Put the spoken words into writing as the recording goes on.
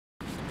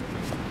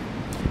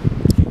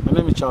My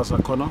name is Charles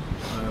Akunnor,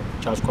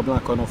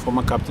 Akunnor,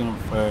 former captain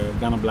of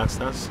Ghana Black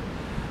Stars.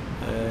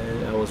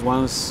 I was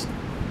once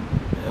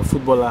a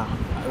footballer,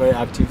 very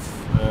active.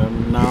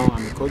 Now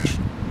I'm a coach.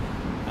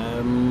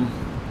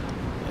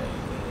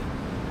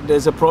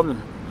 There's a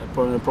problem.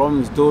 The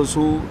problem is those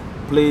who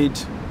played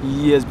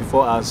years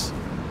before us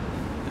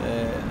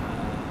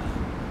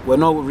were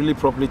not really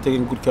properly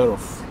taken good care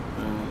of.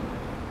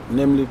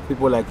 Namely,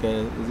 people like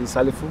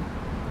Salifu,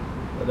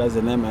 that's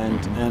the name,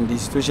 and the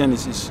situation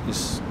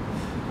is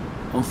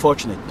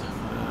unfortunate.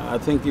 I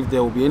think if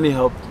there will be any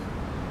help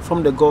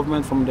from the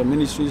government, from the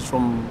ministries,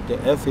 from the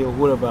FA, or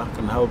whoever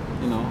can help,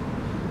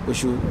 we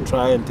should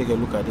try and take a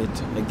look at it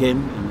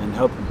again and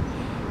help him.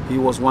 He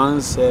was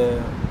once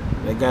a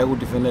guy who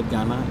defended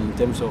Ghana in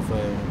terms of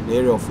the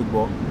area of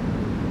football.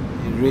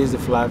 He raised the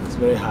flags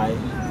very high,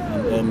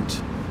 and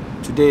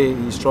today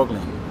he's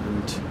struggling,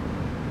 and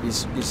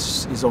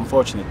it's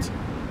unfortunate.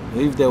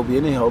 If there will be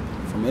any help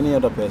from any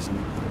other person,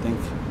 I think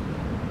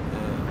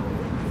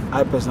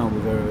I personally will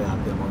be very, very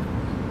happy about it.